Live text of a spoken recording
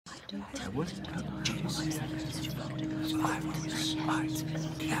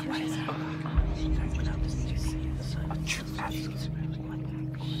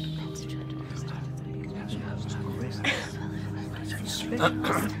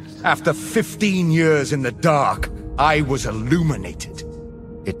After 15 years in the dark, I was illuminated.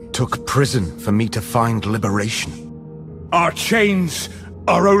 It took prison for me to find liberation. Our chains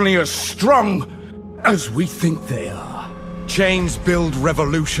are only as strong as we think they are. Chains build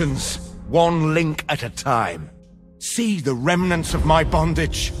revolutions, one link at a time. See the remnants of my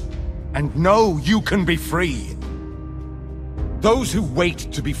bondage, and know you can be free. Those who wait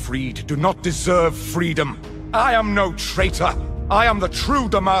to be freed do not deserve freedom. I am no traitor. I am the true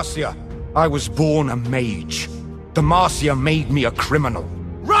Demacia. I was born a mage. Demacia made me a criminal.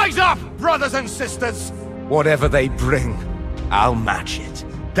 Rise up, brothers and sisters! Whatever they bring, I'll match it.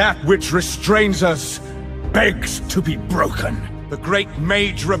 That which restrains us begs to be broken. The Great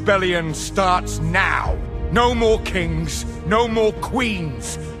Mage Rebellion starts now. No more kings, no more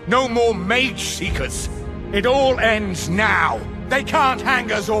queens, no more mage seekers. It all ends now. They can't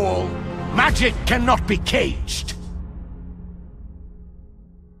hang us all. Magic cannot be caged.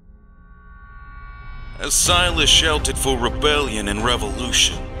 As Sylas shouted for rebellion and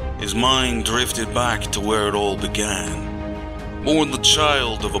revolution, his mind drifted back to where it all began. Born the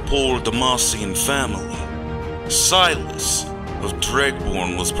child of a poor Demacian family, Sylas of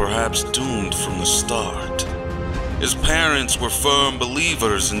Dregborn was perhaps doomed from the start. His parents were firm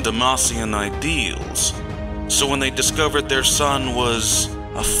believers in Demacian ideals, so when they discovered their son was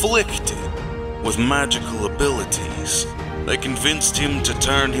afflicted with magical abilities, they convinced him to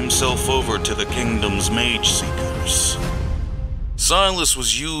turn himself over to the kingdom's mage seekers. Sylas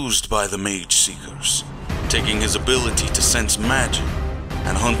was used by the mage seekers, taking his ability to sense magic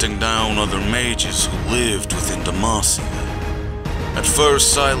and hunting down other mages who lived within Demacia. At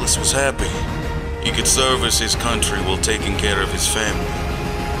first, Sylas was happy. He could service his country while taking care of his family.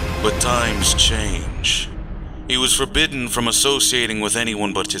 But times change. He was forbidden from associating with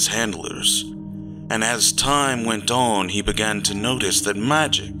anyone but his handlers. And as time went on, he began to notice that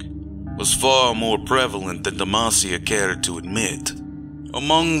magic was far more prevalent than Demacia cared to admit.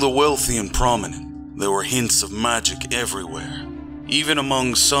 Among the wealthy and prominent, there were hints of magic everywhere, even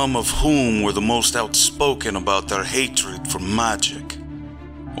among some of whom were the most outspoken about their hatred for magic.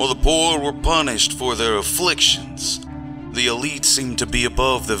 While the poor were punished for their afflictions, the elite seemed to be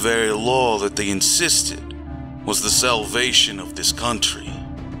above the very law that they insisted was the salvation of this country.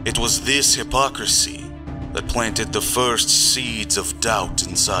 It was this hypocrisy that planted the first seeds of doubt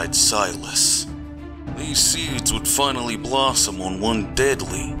inside Sylas. These seeds would finally blossom on one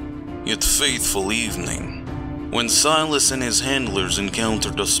deadly, yet faithful evening, when Sylas and his handlers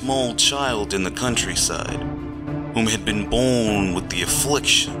encountered a small child in the countryside, whom had been born with the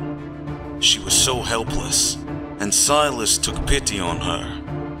affliction. She was so helpless, and Sylas took pity on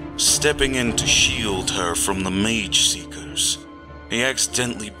her, stepping in to shield her from the mage seekers. He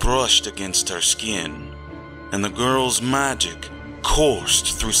accidentally brushed against her skin, and the girl's magic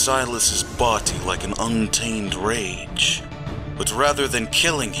coursed through Sylas's body like an untamed rage. But rather than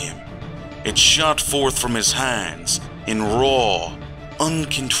killing him, it shot forth from his hands in raw,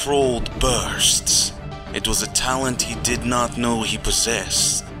 uncontrolled bursts. It was a talent he did not know he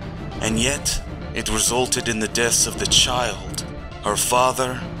possessed, and yet it resulted in the deaths of the child, her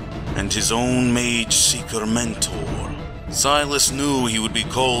father, and his own mage seeker mentor. Sylas knew he would be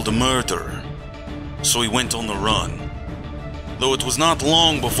called a murderer, so he went on the run. Though it was not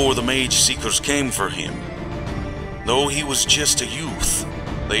long before the mage seekers came for him. Though he was just a youth,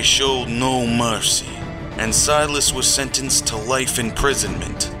 they showed no mercy, and Sylas was sentenced to life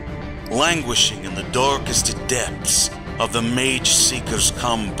imprisonment, languishing in the darkest depths of the mage seekers'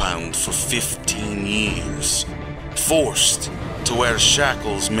 compound for 15 years, forced to wear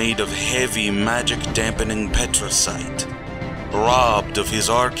shackles made of heavy magic-dampening petricite. Robbed of his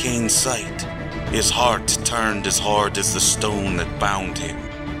arcane sight, his heart turned as hard as the stone that bound him.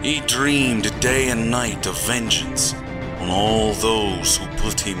 He dreamed day and night of vengeance on all those who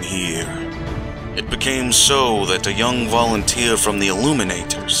put him here. It became so that a young volunteer from the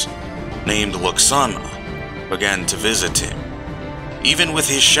Illuminators, named Luxana, began to visit him. Even with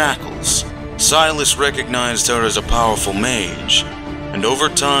his shackles, Sylas recognized her as a powerful mage, and over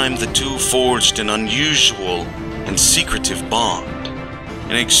time the two forged an unusual and secretive bond.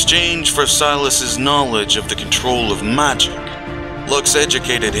 In exchange for Sylas's knowledge of the control of magic, Lux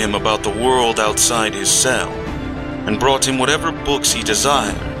educated him about the world outside his cell, and brought him whatever books he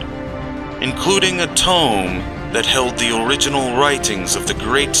desired, including a tome that held the original writings of the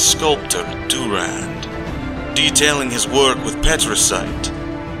great sculptor Durand, detailing his work with petricite,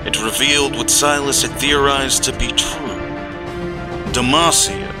 It revealed what Sylas had theorized to be true.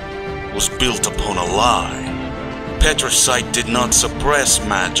 Demacia was built upon a lie. Petricite did not suppress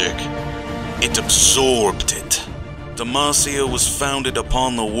magic, it absorbed it. Demacia was founded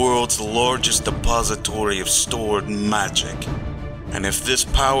upon the world's largest depository of stored magic. And if this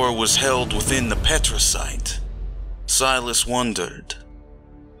power was held within the Petricite, Sylas wondered,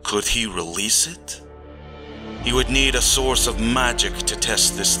 could he release it? He would need a source of magic to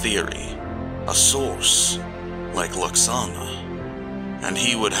test this theory. A source like Luxana. And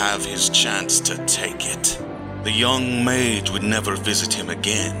he would have his chance to take it. The young mage would never visit him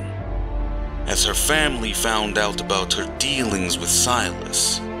again. As her family found out about her dealings with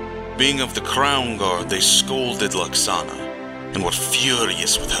Sylas, being of the Crown Guard, they scolded Luxana and were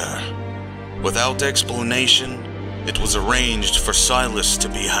furious with her. Without explanation, it was arranged for Sylas to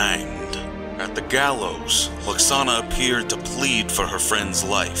be hanged. At the gallows, Luxana appeared to plead for her friend's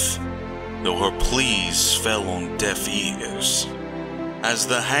life, though her pleas fell on deaf ears. As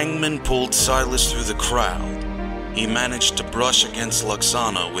the hangman pulled Sylas through the crowd, he managed to brush against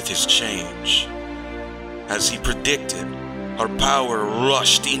Luxana with his change. As he predicted, her power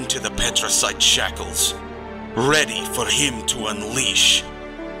rushed into the Petricite shackles, ready for him to unleash.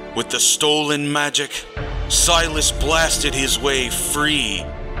 With the stolen magic, Sylas blasted his way free,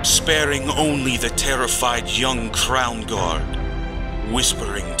 sparing only the terrified young Crown Guard,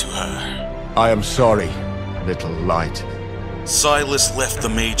 whispering to her, I am sorry, little light. Sylas left the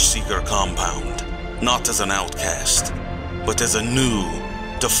Mage Seeker compound, not as an outcast, but as a new,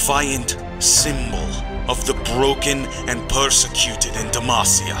 defiant symbol of the broken and persecuted in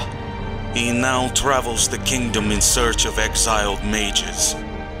Demacia. He now travels the kingdom in search of exiled mages,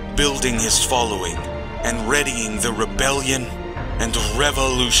 building his following and readying the rebellion and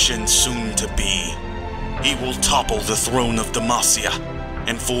revolution soon to be. He will topple the throne of Demacia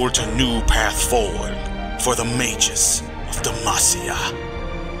and forge a new path forward for the mages of Demacia.